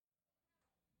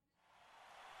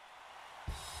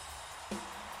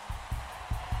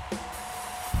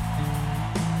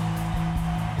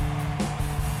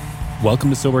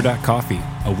Welcome to Sober.Coffee,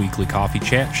 a weekly coffee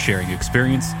chat sharing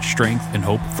experience, strength, and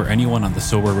hope for anyone on the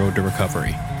sober road to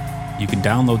recovery. You can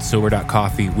download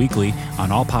Sober.Coffee weekly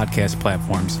on all podcast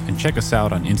platforms and check us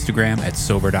out on Instagram at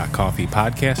Sober.Coffee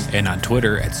Podcast and on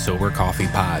Twitter at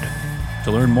SoberCoffeePod.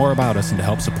 To learn more about us and to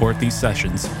help support these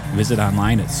sessions, visit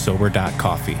online at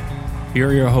Sober.Coffee. Here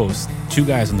are your hosts, two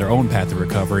guys on their own path to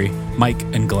recovery, Mike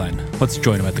and Glenn. Let's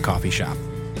join them at the coffee shop.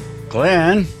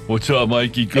 Glenn. What's up,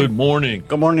 Mikey? Good morning.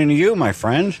 Good morning to you, my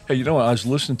friend. Hey, you know what? I was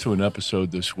listening to an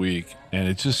episode this week, and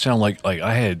it just sounded like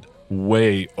I had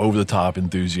way over-the-top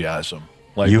enthusiasm.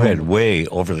 Like you had way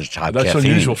over-the-top That's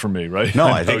caffeine. unusual for me, right? No,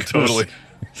 I think totally.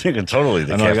 I think it's totally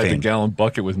the I know caffeine. I got the gallon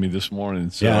bucket with me this morning.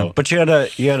 So. Yeah, but you had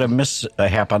a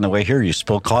mishap on the way here. You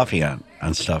spilled coffee on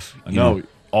stuff. I know.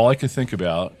 All I could think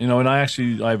about, and I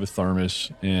have a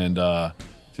thermos, and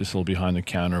just a little behind the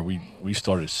counter. We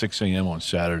start at 6 a.m. on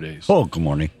Saturdays. Oh, good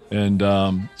morning. And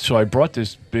so I brought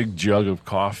this big jug of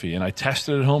coffee, and I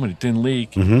tested it at home, and it didn't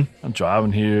leak. Mm-hmm. I'm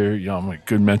driving here, I'm in a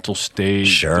good mental state,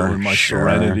 doing my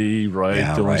serenity, right?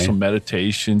 Yeah, doing right. some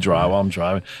meditation, while I'm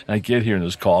driving. And I get here, and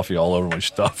there's coffee all over my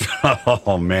stuff.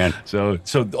 Oh, man. So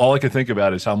all I can think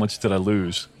about is how much did I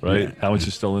lose, right? Yeah. How much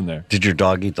is still in there? Did your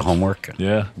dog eat the homework?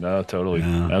 Yeah, no, totally.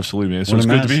 Yeah. Absolutely, man. So What it's a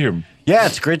good mess. to be here. Yeah,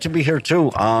 it's great to be here,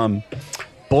 too.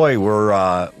 Boy,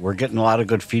 we're getting a lot of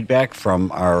good feedback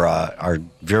from our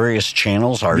various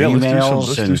channels, our emails.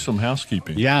 Let's do some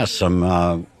housekeeping. Yeah, some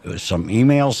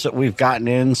emails that we've gotten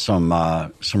in, some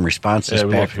responses Yeah,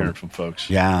 we back love hearing from folks.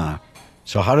 Yeah.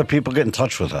 So how do people get in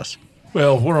touch with us?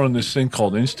 Well, we're on this thing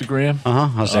called Instagram.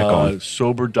 How's that going?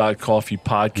 Sober.Coffee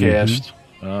Podcast.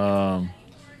 I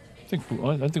think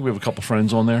we have a couple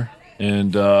friends on there.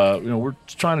 And we're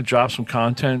trying to drop some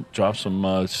content, drop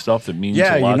some stuff that means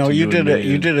a lot to you did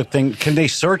you did a thing. Can they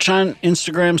search on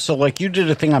Instagram? So, like, you did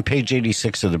a thing on page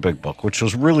 86 of the Big Book, which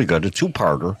was really good, a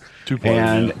two-parter.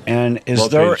 And is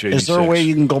there a way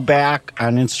you can go back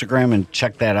on Instagram and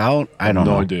check that out? I don't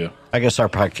know. No idea. I guess our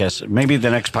podcast, maybe the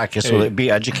next podcast will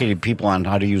be educating people on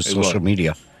how to use social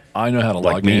media. I know how to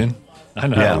log in. I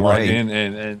know how to log in,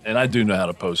 and I do know how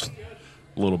to post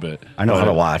a little bit. I know how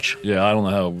to watch. Yeah, I don't know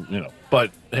how,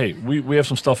 But, hey, we have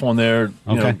some stuff on there.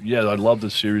 Okay. I love the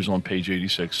series on page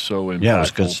 86. So impactful Yeah,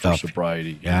 it's good stuff. for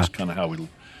sobriety. Yeah. It's kind of how we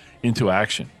into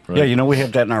action. Right? Yeah, we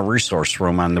have that in our resource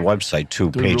room on the website,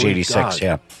 too, page 86. God.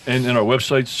 Yeah. And our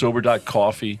website,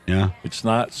 sober.coffee. Yeah. It's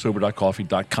not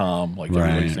sober.coffee.com like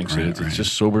everybody thinks it is. Right. It's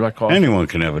just sober.coffee. Anyone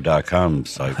can have a .com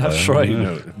site. That's right.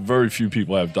 Very few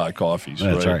people have .coffees.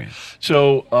 That's right.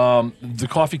 So the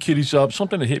Coffee Kitty's up.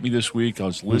 Something that hit me this week, I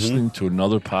was listening to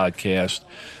another podcast,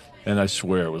 and I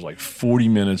swear it was like 40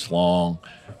 minutes long,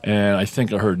 and I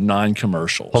think I heard 9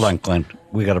 commercials. Hold on, Glenn.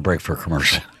 We got a break for a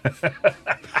commercial.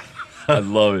 I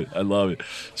love it.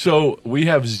 So we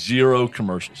have 0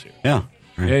 commercials here. Yeah.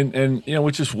 Right. And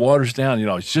which just waters down,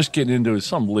 it's just getting into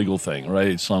some legal thing,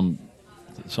 right? Some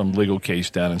legal case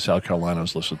down in South Carolina I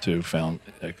was listening to, found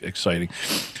exciting.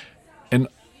 And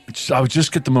I would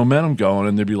just get the momentum going,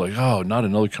 and they'd be like, oh, not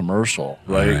another commercial,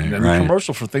 right? And a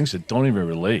commercial for things that don't even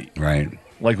relate. Right.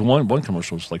 Like one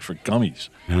commercial was like for gummies.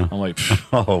 Yeah. I'm like,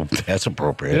 oh, that's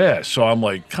appropriate. Yeah. So I'm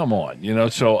like, come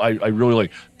on, So I really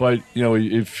like. But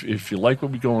if you like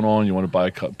what we're going on, you want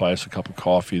to buy us a cup of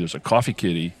coffee. There's a Coffee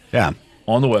Kitty. Yeah.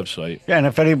 On the website. Yeah, and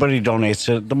if anybody donates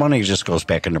it, the money just goes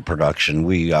back into production.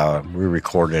 We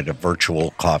recorded a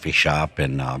virtual coffee shop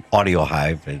in Audio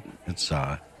Hive. It's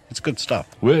good stuff.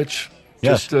 Which,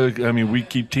 yes. We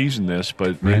keep teasing this,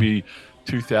 but maybe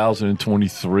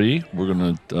 2023 we're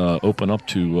going to open up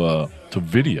to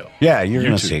video. Yeah, you're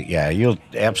going to see. Yeah, you'll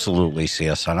absolutely see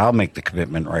us on. I'll make the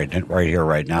commitment right here,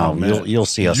 right now. Oh, you'll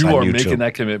see us on YouTube. You are making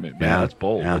that commitment, man. Yeah, that's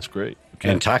bold. Yeah. That's great.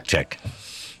 Okay. And Tactic.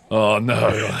 Oh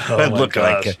no! That looked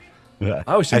like. I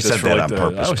always think said that on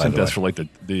purpose. I always think that's for like the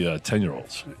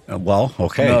 10-year-olds. Well,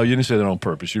 okay. No, you didn't say that on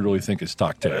purpose. You really think it's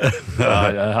Tactic.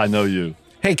 I know you.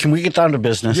 Hey, can we get down to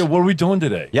business? Yeah, what are we doing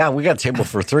today? Yeah, we got table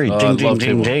for 3. Ding, ding,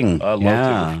 ding, ding. I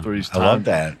love table for 3. I love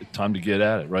that. Time to get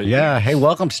at it, right? Yeah. Hey,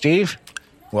 welcome, Steve.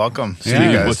 Welcome.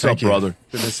 Steve, what's up, brother?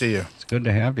 Good to see you. It's good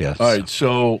to have you. All right,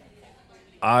 so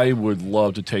I would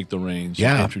love to take the reins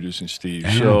of introducing Steve.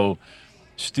 Yeah. So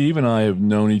Steve and I have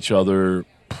known each other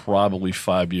probably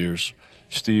 5 years.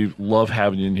 Steve, love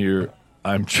having you in here.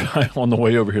 I'm trying on the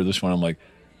way over here this morning. I'm like,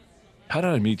 how did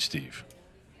I meet Steve?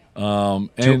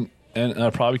 And I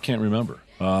probably can't remember.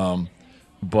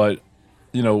 But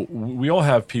we all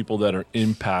have people that are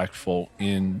impactful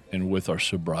in and with our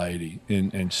sobriety,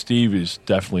 and Steve is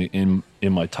definitely in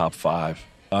my top 5.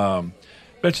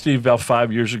 Met Steve about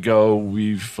 5 years ago.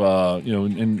 We've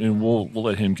and we'll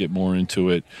let him get more into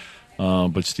it.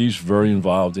 But Steve's very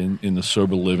involved in the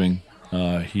sober living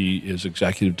He is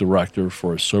executive director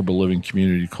for a sober living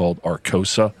community called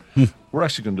Arcosa. We're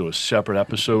actually going to do a separate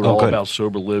episode all about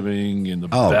sober living and the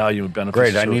value and benefits.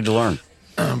 Great, I need to learn.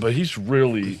 But he's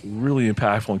really, really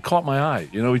impactful and caught my eye.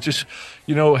 He just,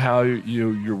 how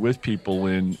you're with people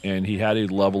and he had a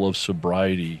level of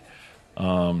sobriety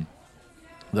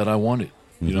that I wanted.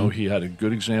 He had a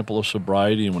good example of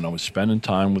sobriety, and when I was spending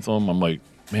time with him, I'm like,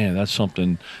 man, that's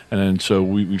something. And then so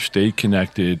we've stayed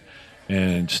connected.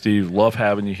 And Steve, love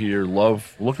having you here.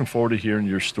 Looking forward to hearing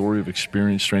your story of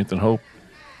experience, strength, and hope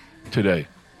today.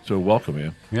 So welcome,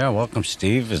 man. Yeah, welcome,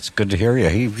 Steve. It's good to hear you.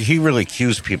 He really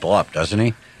cues people up, doesn't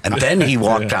he? And then he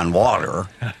walked on water,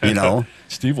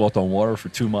 Steve walked on water for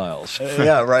 2 miles.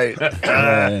 Yeah, right.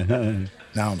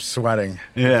 Now I'm sweating.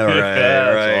 Yeah, right.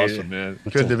 That's awesome, man.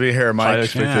 Good to be here, Mike. High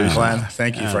expectations. Glenn,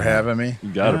 thank you for having me. You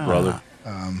got it, brother.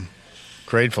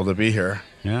 Grateful to be here.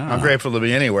 Yeah. I'm grateful to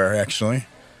be anywhere, actually.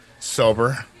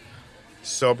 Sober.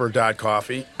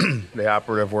 Sober.coffee, the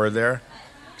operative word there.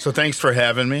 So thanks for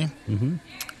having me.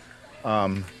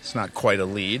 It's not quite a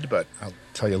lead, but I'll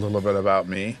tell you a little bit about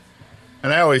me.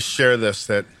 And I always share this,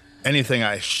 that anything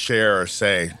I share or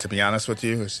say, to be honest with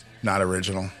you, is not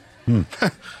original.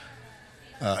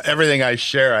 Everything I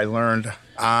share, I learned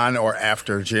on or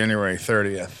after January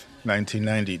 30th,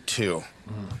 1992.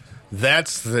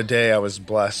 That's the day I was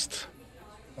blessed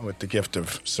with the gift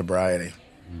of sobriety.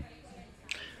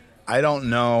 I don't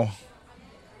know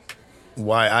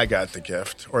why I got the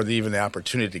gift or even the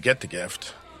opportunity to get the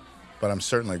gift, but I'm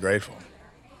certainly grateful.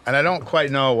 And I don't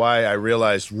quite know why I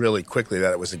realized really quickly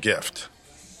that it was a gift.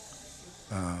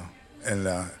 And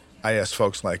I asked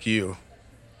folks like you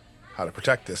how to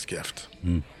protect this gift.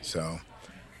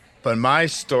 But my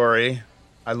story,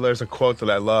 there's a quote that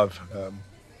I love.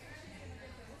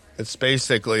 It's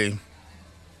basically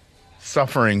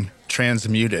suffering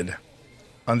transmuted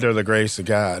under the grace of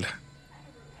God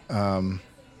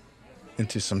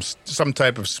into some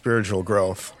type of spiritual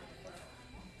growth.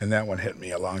 And that one hit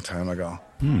me a long time ago.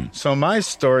 So my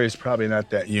story is probably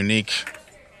not that unique.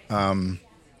 I'm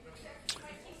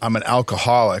an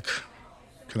alcoholic.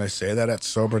 Can I say that at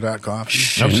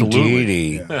sober.coffee?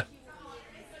 Absolutely. Yeah.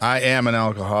 I am an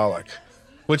alcoholic,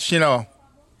 which,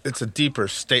 it's a deeper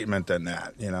statement than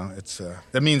that.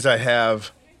 That means I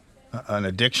have an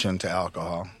addiction to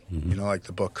alcohol, like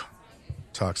the book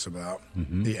talks about,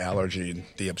 the allergy,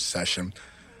 the obsession.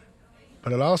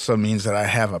 But it also means that I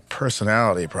have a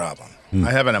personality problem.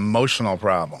 I have an emotional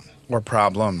problem or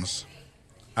problems.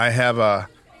 I have a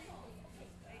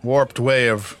warped way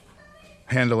of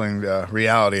handling the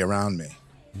reality around me,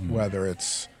 whether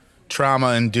it's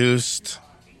trauma-induced,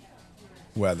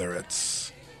 whether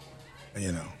it's,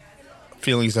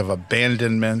 feelings of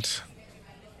abandonment,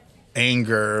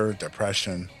 anger,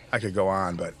 depression. I could go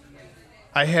on, but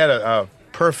I had a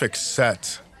perfect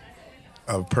set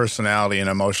of personality and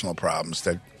emotional problems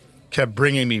that kept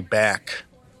bringing me back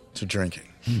to drinking,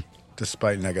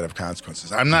 despite negative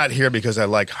consequences. I'm not here because I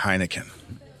like Heineken.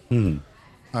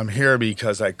 I'm here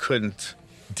because I couldn't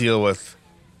deal with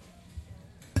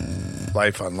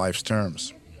life on life's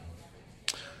terms.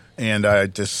 And I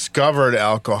discovered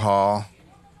alcohol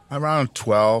around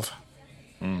 12,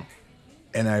 and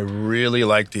I really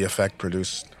liked the effect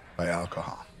produced by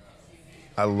alcohol.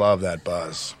 I love that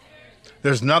buzz.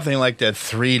 There's nothing like that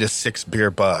 3 to 6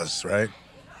 beer buzz, right?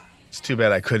 It's too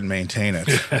bad I couldn't maintain it.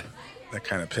 That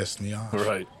kind of pissed me off.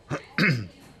 Right.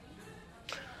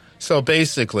 So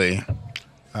basically,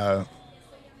 I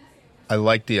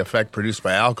liked the effect produced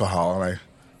by alcohol, and I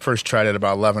first tried it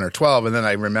about 11 or 12, and then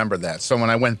I remembered that. So when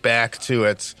I went back to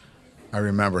it, I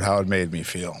remembered how it made me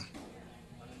feel.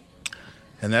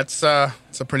 And it's a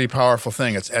pretty powerful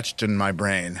thing. It's etched in my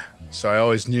brain. So I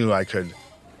always knew I could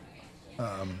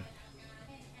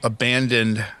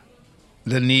abandon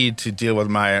the need to deal with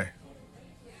my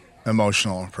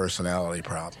emotional and personality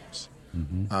problems.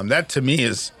 That, to me,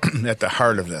 is at the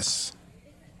heart of this.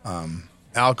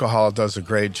 Alcohol does a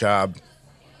great job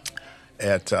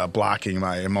at blocking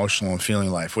my emotional and feeling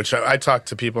life, which I talk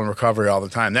to people in recovery all the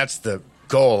time. That's the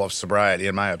goal of sobriety,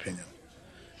 in my opinion,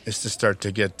 is to start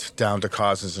to get down to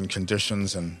causes and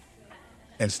conditions and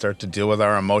start to deal with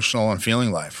our emotional and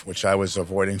feeling life, which I was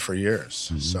avoiding for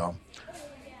years.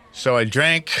 So I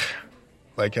drank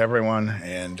like everyone,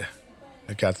 and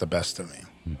it got the best of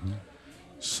me.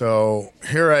 So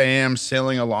here I am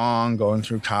sailing along, going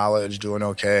through college, doing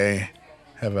okay,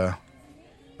 have a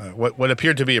what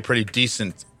appeared to be a pretty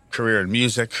decent career in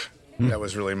music. That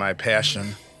was really my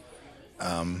passion.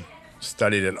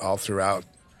 Studied it all throughout,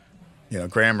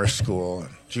 grammar school and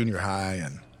junior high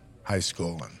and high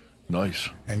school, and nice.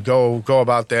 And go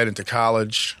about that into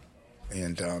college,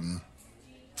 and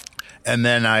And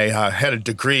then I had a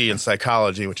degree in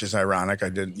psychology, which is ironic. I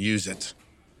didn't use it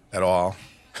at all.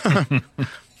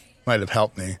 Might have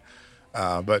helped me.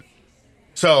 But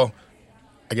so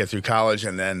I get through college,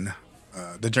 and then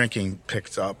the drinking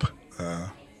picked up.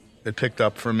 It picked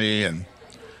up for me, and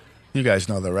you guys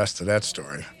know the rest of that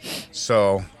story.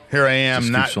 So here I am.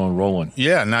 Just keeps on rolling.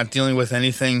 Yeah, not dealing with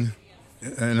anything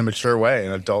in a mature way,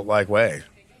 an adult-like way.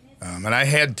 And I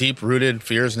had deep-rooted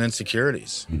fears and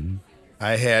insecurities. Mm-hmm.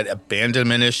 I had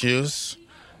abandonment issues.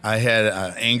 I had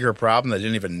an anger problem that I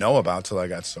didn't even know about till I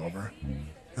got sober.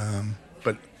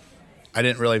 But I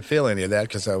didn't really feel any of that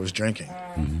because I was drinking.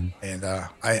 Mm-hmm. And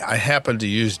I happened to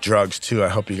use drugs, too. I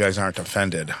hope you guys aren't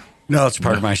offended. No, it's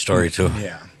part of my story, too.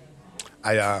 Yeah.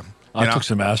 I took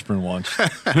some aspirin once.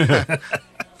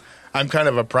 I'm kind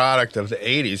of a product of the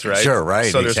 80s, right? Sure,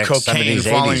 right. So there's cocaine 70s,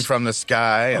 falling 80s. from the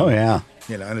sky. And, yeah.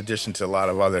 In addition to a lot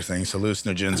of other things,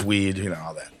 hallucinogens, weed,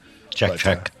 all that.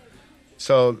 Check.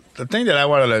 So the thing that I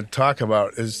wanted to talk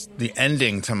about is the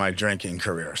ending to my drinking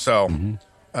career. So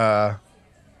I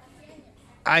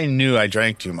knew I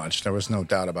drank too much. There was no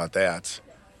doubt about that.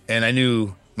 And I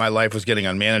knew my life was getting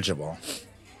unmanageable.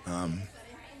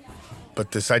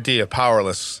 But this idea of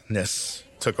powerlessness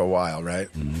took a while, right?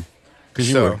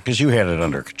 Because you had it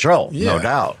under control, no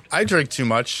doubt. I drank too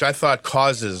much. I thought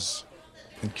causes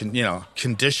and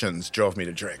conditions drove me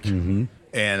to drink. Mm-hmm.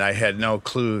 And I had no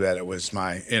clue that it was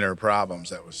my inner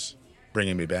problems that was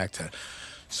bringing me back to it.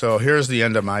 So here's the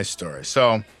end of my story.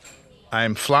 So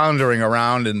I'm floundering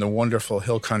around in the wonderful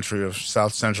hill country of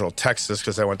South Central Texas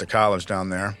because I went to college down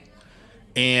there.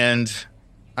 And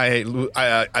I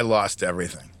lost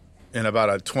everything in about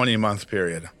a 20-month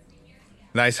period.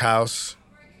 Nice house,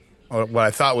 what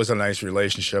I thought was a nice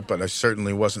relationship, but I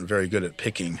certainly wasn't very good at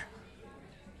picking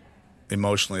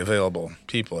emotionally available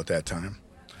people at that time.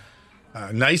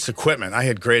 Nice equipment. I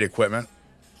had great equipment.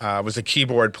 I was a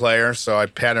keyboard player, so I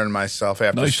patterned myself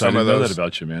after some of those. I didn't know that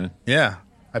about you, man. Yeah.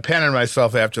 I patterned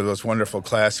myself after those wonderful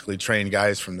classically trained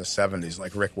guys from the 70s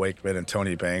like Rick Wakeman and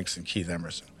Tony Banks and Keith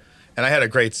Emerson. And I had a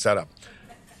great setup.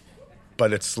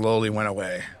 But it slowly went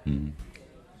away. Mm.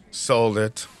 Sold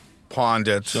it, pawned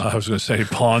it. So I was going to say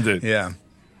pawned it. Yeah.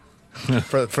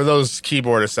 For those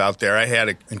keyboardists out there, I had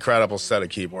an incredible set of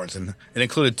keyboards. And it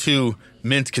included 2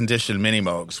 mint-conditioned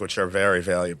Mini-Moogs, which are very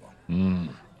valuable. Mm.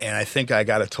 And I think I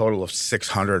got a total of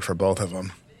 $600 for both of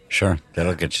them. Sure.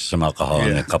 That'll get you some alcohol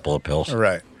and a couple of pills.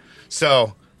 Right.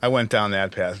 So I went down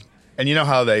that path. And you know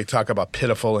how they talk about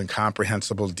pitiful,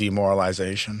 incomprehensible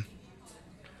demoralization?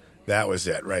 That was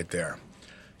it right there.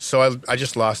 So I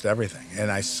just lost everything. And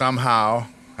I somehow,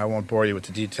 I won't bore you with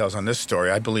the details on this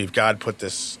story, I believe God put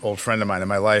this old friend of mine in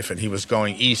my life, and he was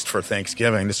going east for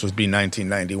Thanksgiving. This would be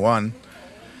 1991.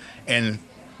 And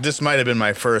this might have been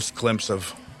my first glimpse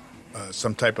of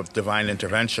some type of divine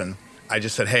intervention. I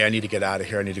just said, hey, I need to get out of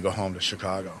here. I need to go home to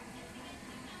Chicago.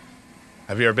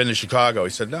 Have you ever been to Chicago? He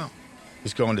said, no.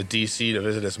 He's going to D.C. to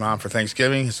visit his mom for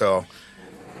Thanksgiving. So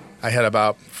I had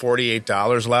about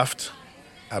 $48 left.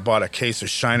 I bought a case of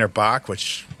Shiner Bock,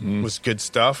 which was good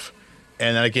stuff.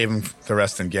 And then I gave him the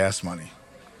rest in gas money,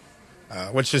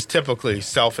 which is typically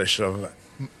selfish of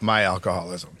my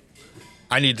alcoholism.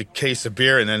 I need the case of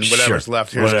beer, and then whatever's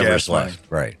left, here's gas money.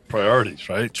 Right. Priorities,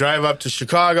 right? Drive up to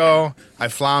Chicago. I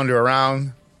flounder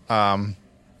around. I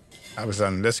was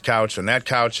on this couch and that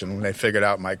couch, and when they figured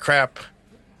out my crap,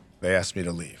 they asked me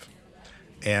to leave.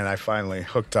 And I finally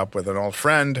hooked up with an old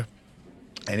friend,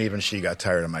 and even she got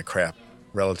tired of my crap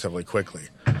relatively quickly.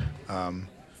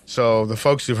 So the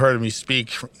folks who've heard me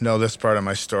speak know this part of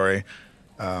my story.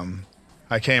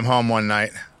 I came home one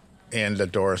night, and the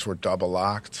doors were double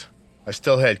locked. I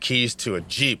still had keys to a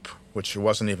Jeep, which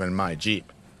wasn't even my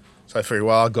Jeep. So I figured,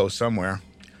 well, I'll go somewhere.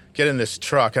 Get in this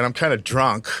truck, and I'm kind of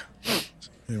drunk.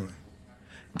 And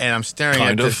I'm staring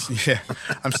at this. Yeah,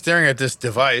 I'm staring at this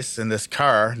device in this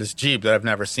car, this Jeep that I've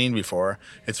never seen before.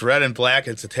 It's red and black.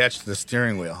 It's attached to the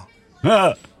steering wheel.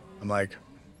 I'm like,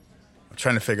 I'm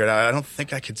trying to figure it out. I don't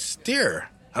think I could steer.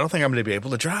 I don't think I'm going to be able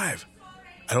to drive.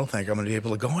 I don't think I'm going to be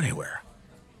able to go anywhere.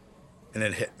 And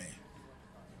it hit me.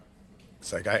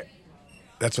 It's like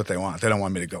that's what they want. They don't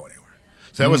want me to go anywhere.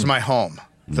 So that was my home,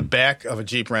 the back of a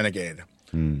Jeep Renegade.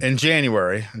 In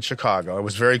January in Chicago. It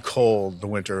was very cold the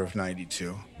winter of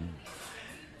 92.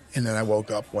 And then I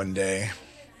woke up one day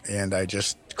and I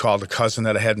just called a cousin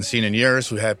that I hadn't seen in years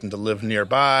who happened to live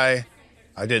nearby.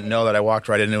 I didn't know that I walked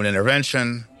right into an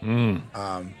intervention.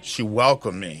 She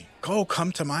welcomed me.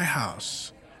 Come to my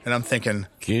house. And I'm thinking,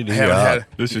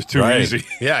 this is too easy.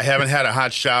 Yeah, I haven't had a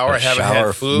hot shower. I haven't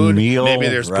had food. Meal, maybe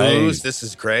there's booze. This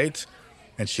is great.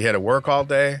 And she had to work all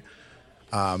day.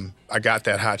 I got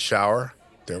that hot shower.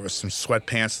 There was some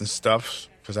sweatpants and stuff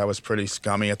because I was pretty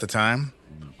scummy at the time.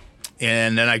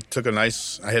 And then I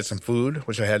had some food,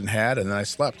 which I hadn't had, and then I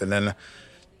slept. And then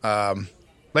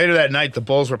later that night, the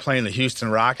Bulls were playing the Houston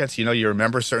Rockets. You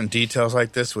remember certain details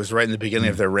like this. It was right in the beginning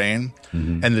of their reign.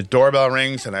 Mm-hmm. And the doorbell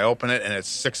rings, and I open it, and it's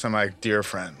 6 of my dear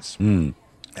friends. Mm.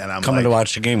 And I'm coming to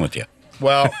watch the game with you.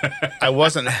 Well, I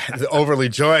wasn't overly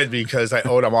joyed because I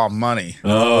owed them all money.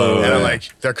 Oh, and I'm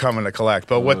like, they're coming to collect.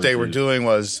 But what they were doing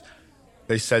was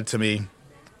they said to me,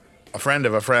 a friend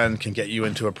of a friend can get you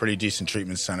into a pretty decent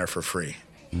treatment center for free.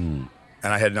 Mm.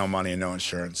 And I had no money and no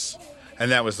insurance.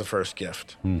 And that was the first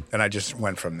gift. Mm. And I just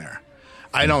went from there.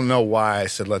 I don't know why I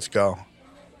said, let's go.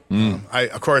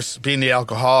 Of course, being the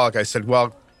alcoholic, I said,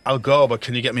 well, I'll go, but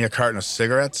can you get me a carton of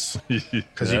cigarettes?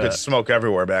 Because you could smoke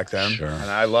everywhere back then. Sure. And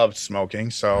I loved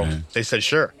smoking. So they said,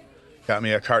 sure. Got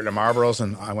me a carton of Marlboros,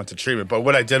 and I went to treatment. But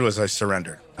what I did was I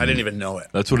surrendered. I didn't even know it.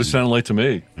 That's what it sounded like to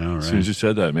me. As soon as you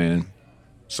said that, man.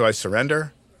 So I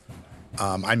surrender.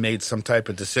 I made some type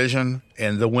of decision,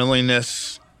 and the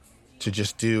willingness to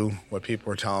just do what people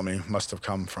were telling me must have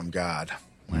come from God,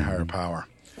 my higher power.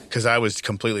 Because I was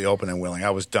completely open and willing.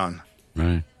 I was done.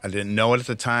 Right. I didn't know it at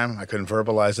the time. I couldn't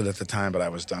verbalize it at the time, but I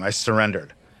was done. I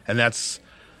surrendered, and that's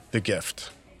the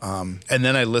gift. And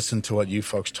then I listened to what you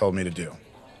folks told me to do.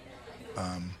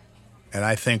 And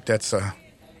I think it's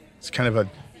kind of a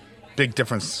big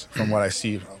difference from what I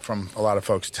see from a lot of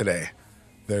folks today.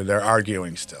 They're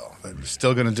arguing still. They're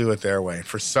still going to do it their way.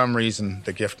 For some reason,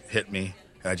 the gift hit me,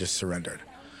 and I just surrendered.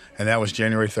 And that was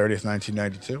January 30th,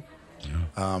 1992. Yeah.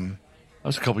 That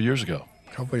was a couple years ago.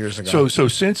 So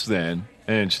since then,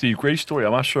 and Steve, great story.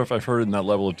 I'm not sure if I've heard it in that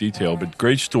level of detail, but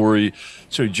great story.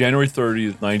 So January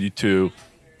 30th, 92,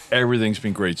 everything's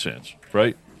been great since,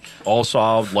 right? All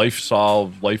solved, life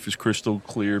is crystal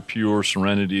clear, pure,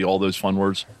 serenity, all those fun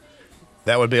words.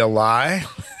 That would be a lie.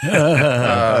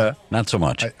 Not so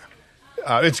much.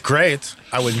 It's great.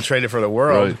 I wouldn't trade it for the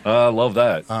world. Right. I love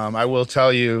that. I will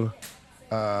tell you,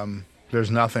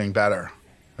 there's nothing better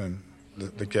than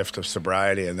the gift of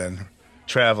sobriety and then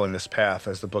traveling this path.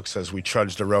 As the book says, we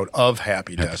trudge the road of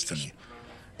happy destiny.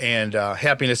 And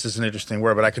happiness is an interesting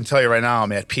word, but I can tell you right now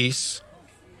I'm at peace.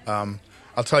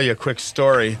 I'll tell you a quick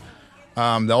story.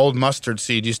 The old Mustard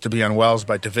Seed used to be on Wells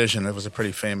by Division. It was a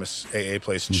pretty famous AA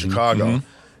place in Chicago. Mm-hmm.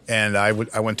 And I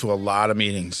went to a lot of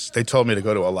meetings. They told me to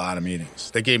go to a lot of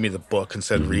meetings. They gave me the book and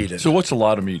said, read it. So what's a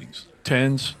lot of meetings?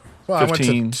 10s? Well, 15?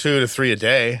 I went to 2 to 3 a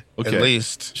day, at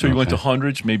least. So you went to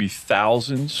hundreds, maybe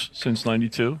thousands since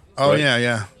 92? Oh, right?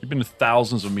 Yeah. You've been to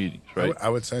thousands of meetings, right? I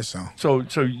would say so. So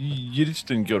you just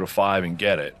didn't go to 5 and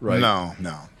get it, right? No.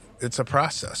 It's a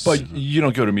process. But you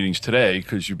don't go to meetings today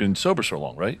because you've been sober so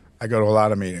long, right? I go to a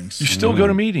lot of meetings. You still go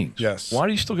to meetings? Yes. Why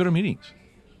do you still go to meetings?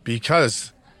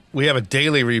 Because we have a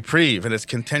daily reprieve, and it's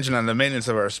contingent on the maintenance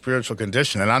of our spiritual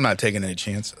condition, and I'm not taking any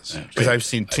chances because I've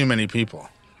seen too many people.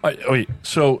 Wait,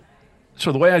 so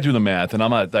the way I do the math, and I'm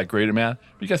not that great at math,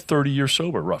 but you got 30 years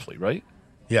sober, roughly, right?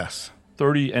 Yes.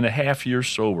 30 and a half years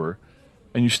sober,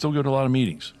 and you still go to a lot of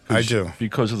meetings. I do.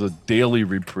 Because of the daily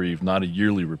reprieve, not a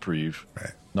yearly reprieve,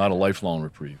 right. Not a lifelong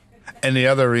reprieve. And the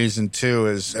other reason, too,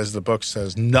 is, as the book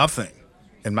says, nothing,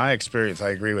 in my experience,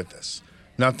 I agree with this,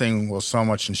 nothing will so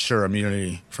much ensure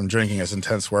immunity from drinking as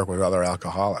intense work with other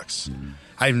alcoholics. Mm-hmm.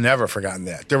 I've never forgotten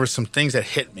that. There were some things that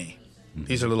hit me. Mm-hmm.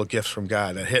 These are little gifts from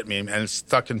God that hit me and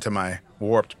stuck into my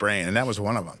warped brain, and that was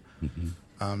one of them.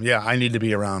 Mm-hmm. I need to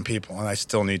be around people, and I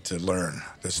still need to learn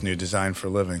this new design for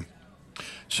living.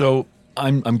 So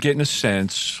I'm getting a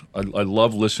sense. I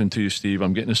love listening to you, Steve.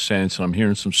 I'm getting a sense, and I'm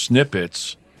hearing some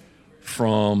snippets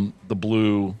from the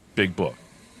blue big book.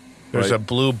 There's a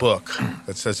blue book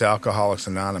that says Alcoholics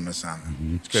Anonymous on it.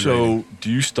 Mm-hmm. So reading.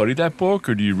 Do you study that book,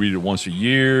 or do you read it once a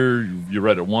year? You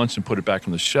read it once and put it back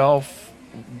on the shelf?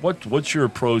 What's your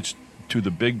approach to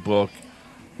the big book?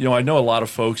 I know a lot of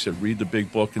folks that read the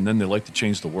big book and then they like to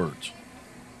change the words,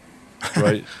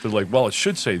 right? They're like, well, it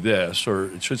should say this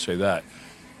or it should say that.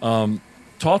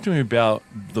 Talk to me about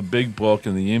the big book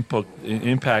and the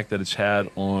impact that it's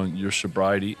had on your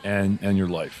sobriety and your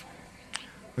life.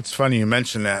 It's funny you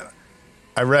mentioned that.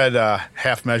 I read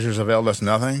Half Measures of Illness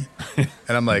Nothing, and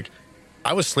I'm like,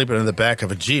 I was sleeping in the back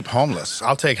of a Jeep homeless.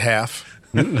 I'll take half.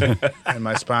 And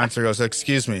my sponsor goes,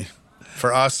 excuse me,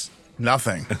 for us,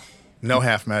 nothing. No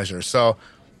half measures. So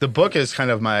the book is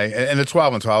kind of and the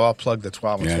 12 and 12, I'll plug the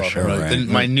 12 and 12. Sure, right.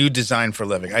 My new design for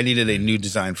living. I needed a new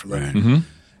design for living. Right. Mm-hmm.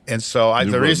 And so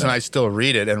the reason I still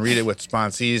read it and read it with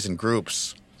sponsees and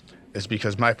groups is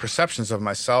because my perceptions of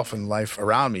myself and life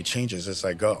around me changes as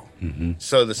I go. Mm-hmm.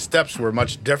 So the steps were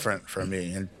much different for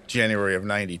me in January of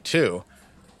 92,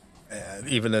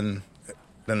 even in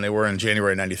than they were in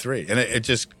January 93. And it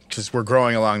just, because we're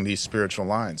growing along these spiritual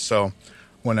lines. So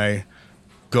when I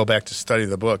go back to study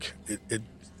the book, it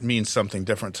means something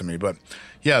different to me. But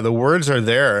yeah, the words are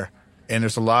there. And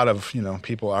there's a lot of,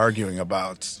 people arguing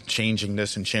about changing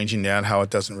this and changing that, how it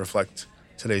doesn't reflect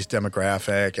today's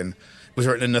demographic. And it was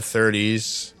written in the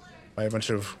 30s by a bunch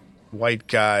of white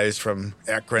guys from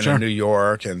Akron and New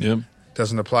York, and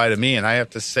doesn't apply to me. And I have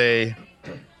to say,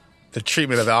 the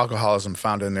treatment of alcoholism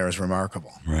found in there is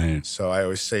remarkable. Right. So I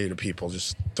always say to people,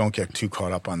 just don't get too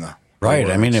caught up on the right.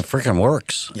 words. I mean, it freaking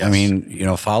works. Yes. I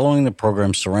mean, following the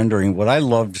program, surrendering. What I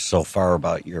loved so far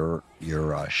about your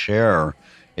share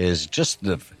is just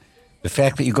the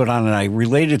fact that you go down, and I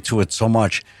related to it so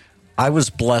much. I was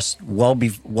blessed well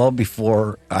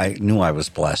before I knew I was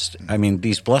blessed. I mean,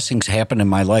 these blessings happen in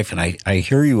my life, and I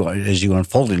hear you as you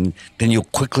unfold, and then you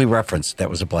quickly reference, that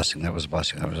was a blessing, that was a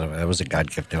blessing, that was a God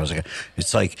gift,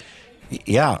 It's like,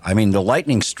 yeah, I mean, the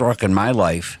lightning struck in my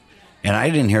life, and I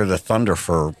didn't hear the thunder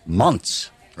for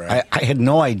months. Right. I had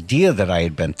no idea that I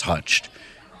had been touched,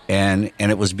 and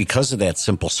it was because of that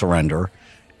simple surrender,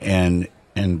 and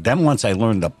then once I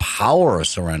learned the power of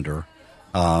surrender,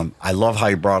 I love how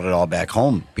you brought it all back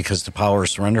home, because the power of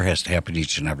surrender has to happen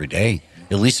each and every day.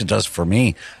 At least it does for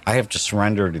me. I have to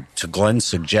surrender to Glenn's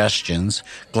suggestions,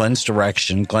 Glenn's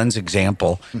direction, Glenn's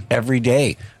example every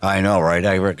day. I know, right?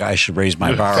 I should raise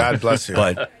my bar. God bless you.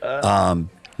 But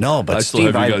no, but I Steve,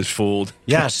 still have you guys fooled.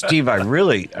 Yeah, Steve,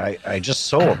 I just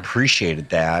so appreciated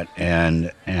that,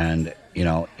 and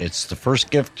it's the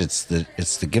first gift. It's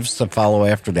the gifts that follow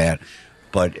after that.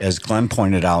 But as Glenn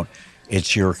pointed out,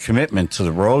 it's your commitment to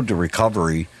the road to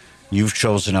recovery. You've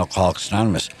chosen Alcoholics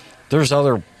Anonymous. There's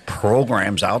other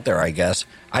programs out there, I guess.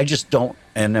 I just don't,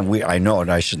 and then I know it,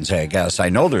 I shouldn't say I guess. I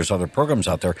know there's other programs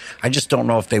out there. I just don't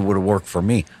know if they would have worked for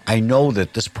me. I know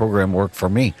that this program worked for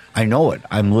me. I know it.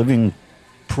 I'm living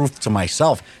proof to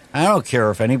myself. I don't care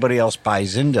if anybody else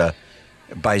buys into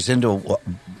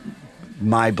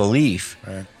my belief.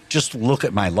 Right. Just look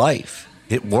at my life.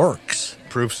 It works.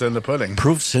 Proof's in the pudding.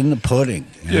 Proof's in the pudding.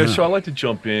 Yeah, so I'd like to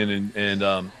jump in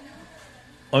and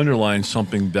underline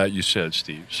something that you said,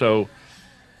 Steve. So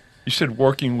you said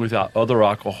working with other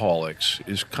alcoholics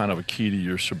is kind of a key to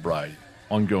your sobriety,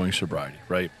 ongoing sobriety,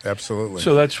 right? Absolutely.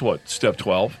 So that's what, step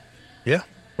 12? Yeah.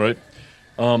 Right?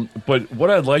 But what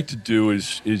I'd like to do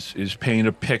is paint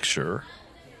a picture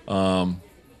of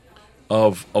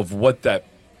what that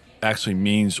actually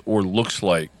means or looks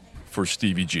like for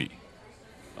Stevie G.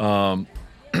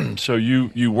 So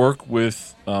you work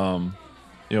with a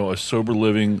sober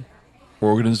living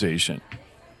organization.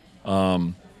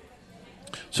 I'm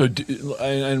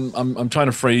trying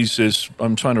to phrase this.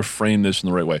 I'm trying to frame this in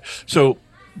the right way. So,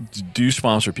 do you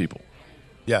sponsor people?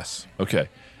 Yes. Okay.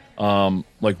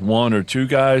 Like one or two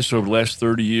guys over the last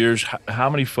 30 years. How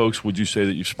many folks would you say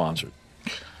that you've sponsored?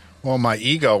 Well, my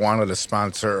ego wanted to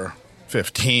sponsor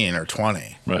 15 or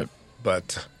 20. Right.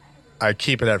 But I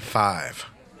keep it at 5.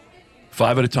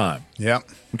 5 at a time. Yep.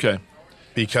 Okay.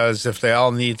 Because if they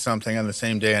all need something on the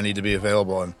same day, I need to be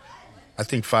available, and I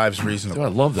think 5's reasonable. I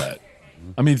love that.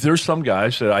 I mean, there's some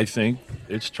guys that I think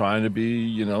it's trying to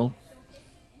be,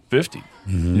 50.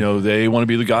 Mm-hmm. They want to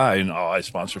be the guy, and I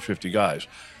sponsor 50 guys.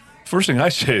 First thing I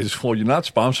say is, well, you're not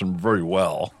sponsoring very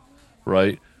well,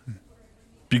 right?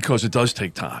 Because it does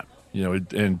take time,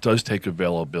 and it does take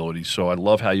availability. So I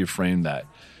love how you frame that.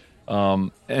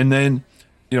 And then,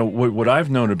 what I've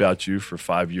known about you for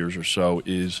 5 years or so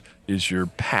is your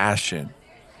passion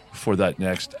for that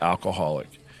next alcoholic.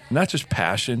 Not just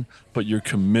passion, but your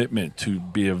commitment to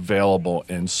be available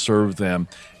and serve them.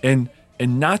 And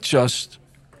not just,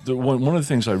 one of the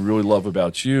things I really love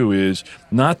about you is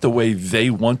not the way they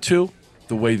want to,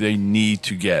 the way they need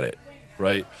to get it,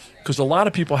 right? Because a lot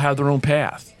of people have their own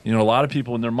path. A lot of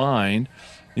people in their mind,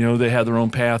 they have their own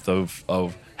path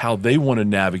of how they want to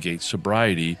navigate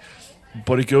sobriety.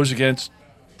 But it goes against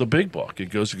the big book.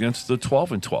 It goes against the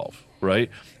 12 and 12, right?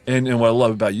 And what I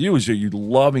love about you is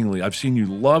that I've seen you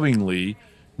lovingly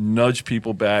nudge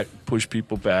people back, push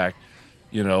people back,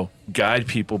 guide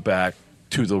people back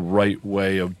to the right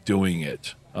way of doing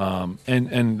it.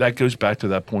 And that goes back to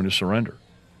that point of surrender.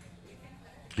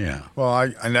 Yeah. Well,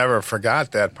 I never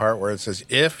forgot that part where it says,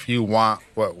 if you want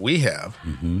what we have,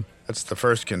 that's the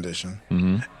first condition,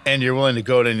 and you're willing to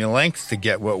go to any lengths to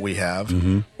get what we have,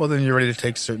 well, then you're ready to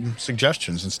take certain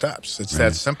suggestions and steps. It's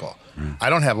that simple. I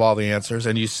don't have all the answers,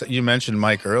 and you mentioned,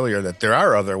 Mike, earlier that there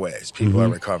are other ways people are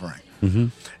recovering.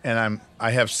 And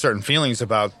I have certain feelings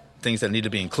about things that need to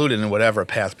be included in whatever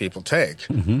path people take.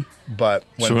 Mm-hmm. But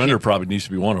surrender probably needs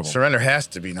to be one of them. Surrender has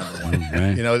to be number one.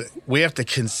 Right. You know, we have to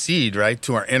concede, right,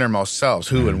 to our innermost selves,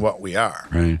 who and what we are.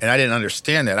 Right. And I didn't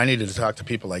understand that. I needed to talk to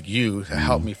people like you to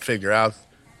help me figure out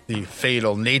the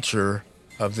fatal nature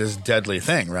of this deadly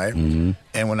thing, right? Mm-hmm.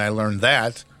 And when I learned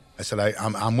that, I said,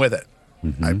 I'm with it.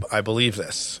 Mm-hmm. I believe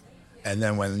this. And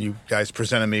then when you guys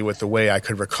presented me with the way I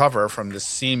could recover from this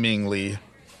seemingly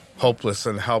hopeless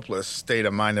and helpless state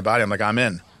of mind and body, I'm like, I'm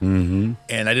in. Mm-hmm.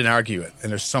 And I didn't argue it.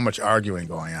 And there's so much arguing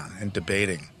going on and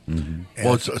debating. Mm-hmm. And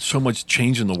well, it's so much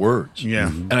change in the words. Yeah.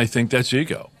 And I think that's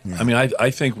ego. Yeah. I mean,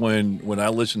 I think when I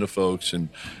listen to folks and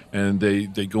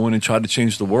they go in and try to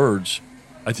change the words,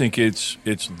 I think it's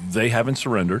they haven't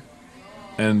surrendered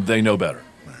and they know better.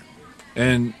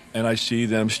 And I see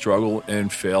them struggle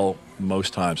and fail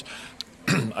most times.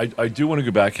 I do want to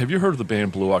go back. Have you heard of the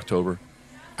band Blue October?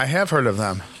 I have heard of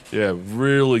them. Yeah,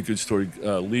 really good story.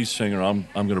 Lead singer, I'm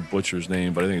going to butcher his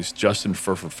name, but I think it's Justin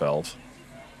Furferfeld.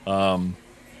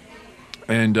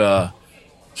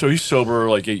 So he's sober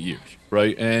like 8 years,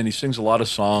 right? And he sings a lot of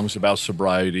songs about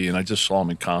sobriety, and I just saw him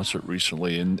in concert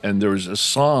recently. And there was a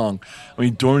song, I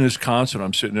mean, during this concert,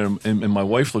 I'm sitting there, and my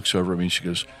wife looks over at me,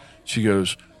 and she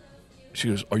goes,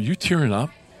 are you tearing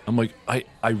up? I'm like,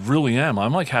 I really am.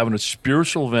 I'm like having a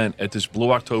spiritual event at this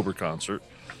Blue October concert,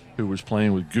 who was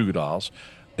playing with Goo Goo Dolls.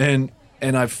 And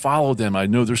I followed them. I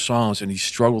know their songs, and he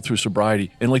struggled through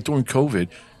sobriety. And like during COVID,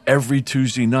 every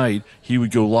Tuesday night, he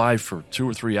would go live for 2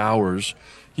 or 3 hours.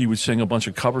 He would sing a bunch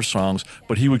of cover songs,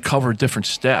 but he would cover a different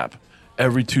step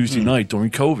every Tuesday night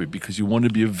during COVID because he wanted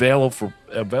to be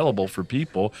available for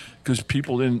people because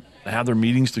people didn't have their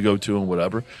meetings to go to and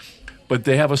whatever. But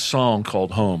they have a song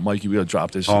called Home. Mikey, we got to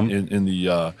drop this in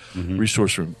the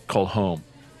resource room, called Home.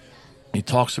 He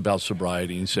talks about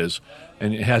sobriety and says,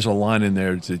 and it has a line in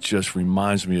there that just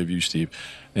reminds me of you, Steve,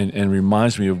 and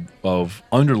reminds me of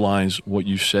underlines what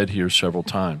you've said here several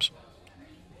times.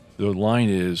 The line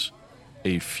is,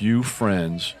 a few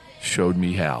friends showed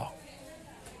me how.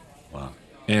 Wow.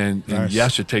 And Nice.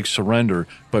 yes, it takes surrender,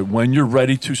 but when you're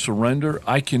ready to surrender,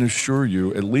 I can assure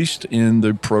you, at least in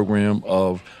the program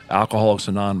of Alcoholics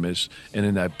Anonymous and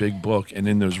in that big book and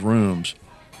in those rooms,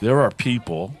 there are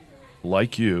people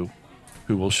like you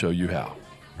who will show you how.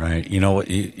 Right. You know,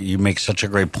 you make such a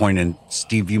great point. And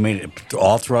Steve, you made it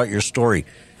all throughout your story.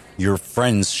 Your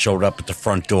friends showed up at the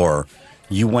front door.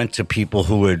 You went to people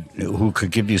who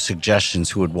could give you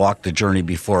suggestions, who would walk the journey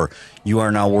before. You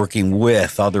are now working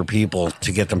with other people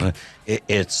to get them.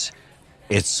 It's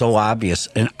so obvious.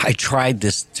 And I tried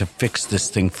this to fix this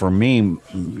thing for me.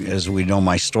 As we know,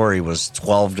 my story was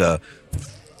 12 to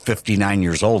 59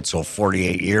 years old. So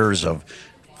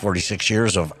 46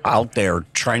 years of out there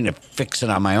trying to fix it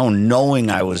on my own, knowing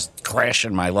I was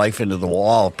crashing my life into the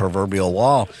wall, proverbial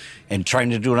wall, and trying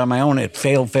to do it on my own. It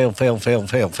failed.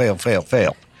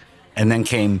 And then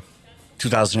came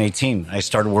 2018. I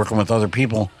started working with other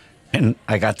people, and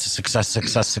I got to success,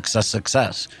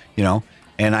 you know.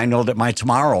 And I know that my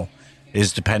tomorrow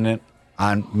is dependent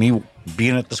on me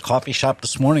being at this coffee shop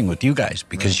this morning with you guys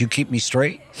because you keep me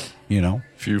straight, you know.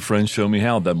 Few friends show me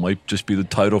how. That might just be the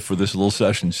title for this little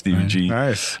session, Stevie G.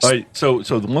 Nice. All right. So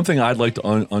the one thing I'd like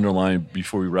to underline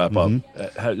before we wrap up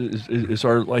is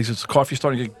the coffee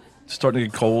starting to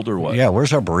get cold or what? Yeah.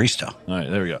 Where's our barista? All right.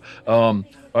 There we go. All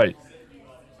right,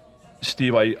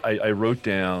 Steve. I wrote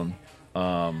down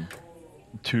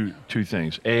two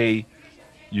things. A,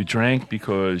 you drank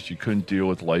because you couldn't deal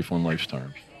with life on life's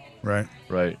terms. Right.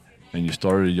 Right. And you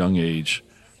started at a young age,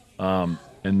 and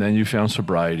then you found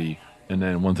sobriety. And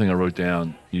then one thing I wrote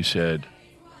down, you said,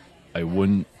 I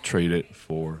wouldn't trade it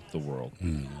for the world.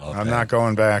 I'm not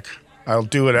going back. I'll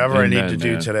do whatever I need to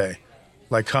do man. today.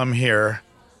 Like come here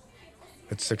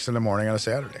at 6 a.m. on a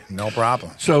Saturday. No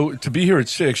problem. So to be here at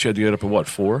 6, you had to get up at what,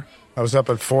 4? I was up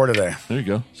at 4 today. There you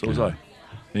go. So was I.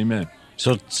 Amen.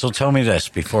 So tell me this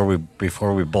before we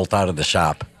bolt out of the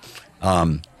shop.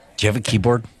 Do you have a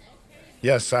keyboard?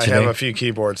 Yes, I Today? have a few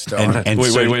keyboards still. And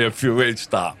Wait,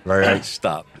 stop. Right.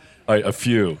 Stop. All right, a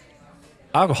few.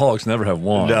 Alcoholics never have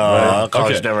one. No, right?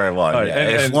 alcoholics Okay. never have one. All right, Yeah.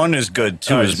 and- If and- one is good,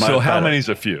 two all right, is much so how better. many's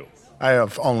a few? I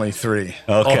have only 3.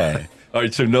 Okay. All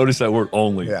right, so notice that word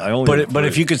only. Yeah. I only have But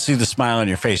if three. you could see the smile on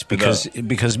your face,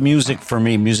 because music for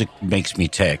me, music makes me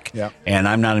tick. Yeah. And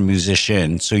I'm not a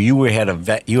musician, so you had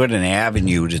an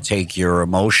avenue to take your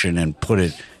emotion and put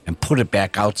it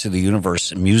back out to the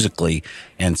universe musically.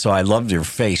 And so I loved your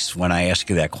face when I asked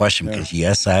you that question because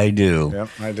yes, I do. Yep,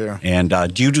 I do. And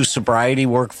do you do sobriety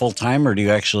work full time, or do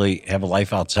you actually have a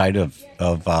life outside of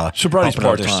sobriety's helping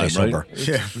others part-time, stay right? sober?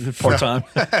 Yeah. Part-time?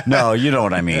 No, you know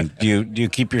what I mean. Do you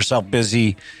keep yourself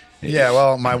busy Yeah,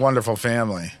 well, my wonderful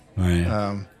family.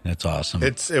 Right. That's awesome.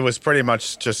 It was pretty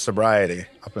much just sobriety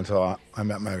up until I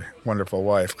met my wonderful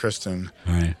wife, Kristen,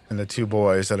 right. and the 2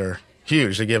 boys that are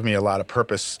huge. They give me a lot of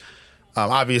purpose.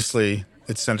 Obviously,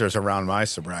 it centers around my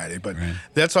sobriety, but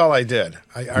that's all I did.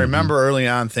 I remember early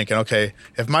on thinking, okay,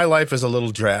 if my life is a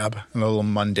little drab and a little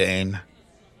mundane,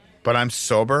 but I'm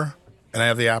sober and I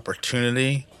have the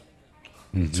opportunity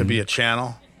to be a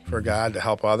channel for God to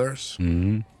help others,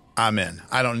 I'm in.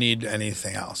 I don't need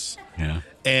anything else. Yeah.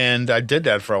 And I did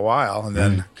that for a while, and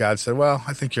then God said, well,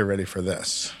 I think you're ready for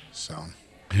this. So,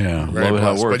 yeah, love it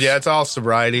how it works. But yeah, it's all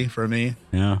sobriety for me.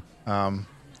 Yeah.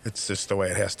 It's just the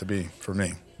way it has to be for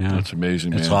me. Yeah. That's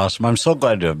amazing, man. It's awesome. I'm so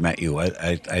glad to have met you.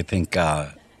 I think,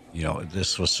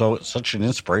 this was such an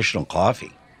inspirational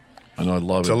coffee. I know, I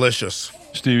love it. Delicious.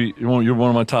 Stevie, you're one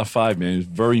of my top 5, man. It's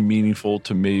very meaningful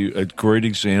to me. A great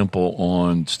example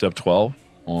on step 12,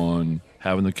 on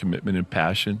having the commitment and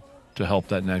passion to help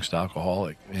that next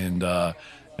alcoholic. And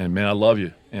man, I love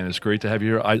you. And it's great to have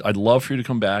you here. I'd love for you to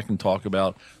come back and talk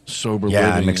about sober living.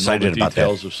 Yeah, I'm excited about that.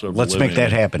 Let's make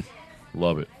that happen.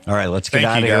 Love it. All right, let's get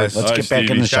out of here. Let's get back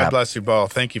in the shop. God bless you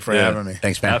both. Thank you for having me.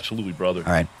 Thanks, man. Absolutely, brother.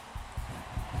 All right.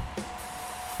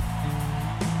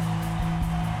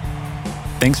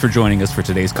 Thanks for joining us for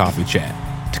today's coffee chat.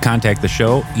 To contact the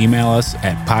show, email us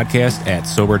at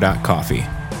podcast@sober.coffee.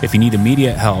 If you need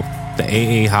immediate help, the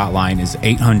AA hotline is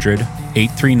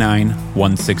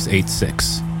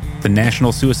 800-839-1686. The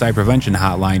National Suicide Prevention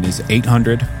Hotline is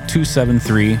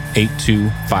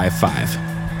 800-273-8255.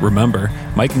 Remember,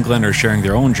 Mike and Glenn are sharing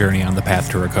their own journey on the path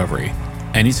to recovery.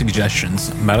 Any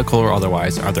suggestions, medical or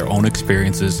otherwise, are their own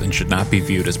experiences and should not be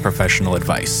viewed as professional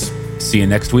advice. See you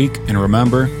next week, and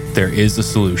remember, there is a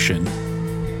solution.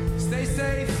 Stay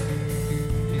safe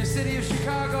in the city of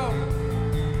Chicago.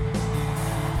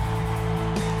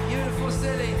 Beautiful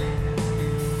city.